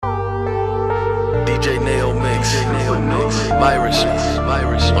virus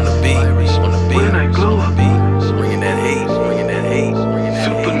on the beat, When I glow up, bringing that hate,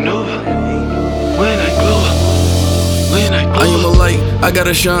 Supernova. When I glow up, when I glow I am a light, I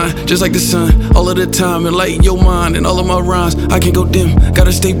gotta shine, just like the sun, all of the time, and lighten your mind, and all of my rhymes, I can't go dim,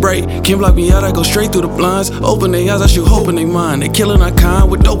 gotta stay bright, can't block me out, I go straight through the blinds, open their eyes, I shoot hope in their mind, they killing our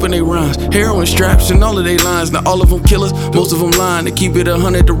kind with dope in their rhymes, heroin straps and all of their lines, now all of them killers, most of them lying, they keep it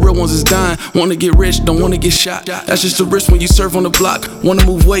 100, the real ones is dying, wanna get rich, don't wanna get shot, that's just a risk when you surf on the block, wanna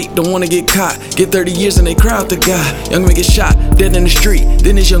move weight, don't wanna get caught, get 30 years and they cry out to God, young man get shot, dead in the street,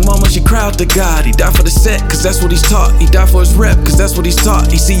 then his young mama, she cry out to God, he died for the set, cause that's what he's taught, he died for his rep, cause that's what he's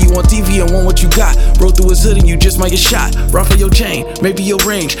taught. He see you on TV and want what you got. Roll through his hood and you just might get shot. Run for your chain, maybe your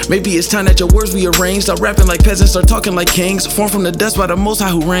range. Maybe it's time that your words be arranged. Start rapping like peasants, start talking like kings. Formed from the dust by the Most High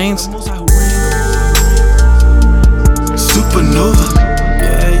who reigns. Supernova.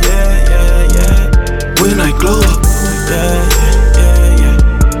 Yeah. When I glow up. Yeah.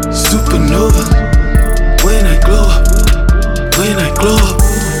 Supernova. When I glow up. When I glow up.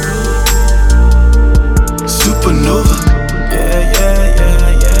 Supernova.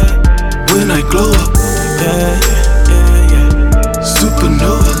 When I glow up,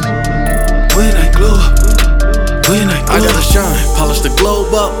 Supernova. When I glow up, when I glow up. I gotta shine, polish the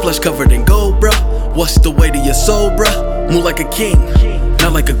globe up, flesh covered in gold, bruh. What's the weight of your soul, bruh? Move like a king,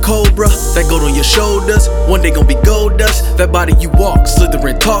 not like a cobra. That gold on your shoulders, one day gon' be gold dust. That body you walk, slither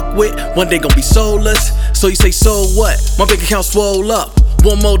and talk with, one day gon' be soulless. So you say, so what? My bank account swole up,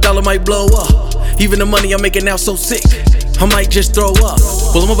 one more dollar might blow up. Even the money I'm making now so sick, I might just throw up.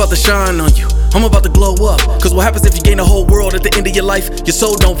 Well, I'm about to shine on you, I'm about to glow up. Cause what happens if you gain the whole world at the end of your life? Your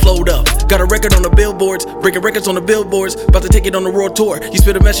soul don't float up. Got a record on the billboards, breaking records on the billboards. About to take it on the world tour. You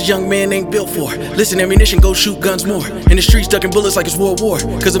spit a message young man ain't built for. Listen, ammunition, go shoot guns more. In the streets ducking bullets like it's World War.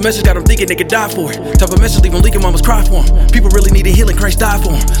 Cause the message got them thinking they could die for it. Type of message leave them leaking, mamas cry for them. People really need a healing, Christ died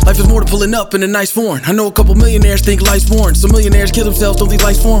for them. Life is more than pulling up in a nice foreign. I know a couple millionaires think life's boring. Some millionaires kill themselves, don't think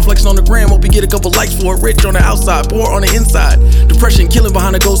life's foreign. Flexing on the gram, hope you get a couple likes for it. Rich on the outside, poor on the inside. Depression killing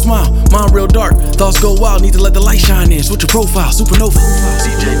behind a gold smile. Mind real dark, thoughts go wild, need to let the light shine in. Switch your profile, Supernova.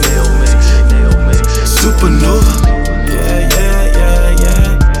 DJ Nail Mix. Supernova. Yeah.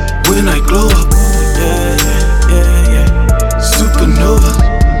 When I glow up. Yeah. Supernova.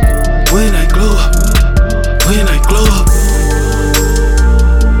 When I glow up. When I glow up.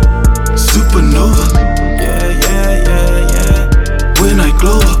 Supernova. Yeah. When I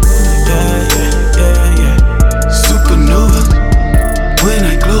glow up. Yeah. Supernova. When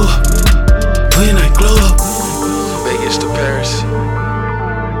I glow up. When I glow up. Vegas to Paris,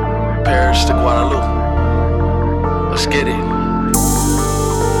 Paris to Guadalupe.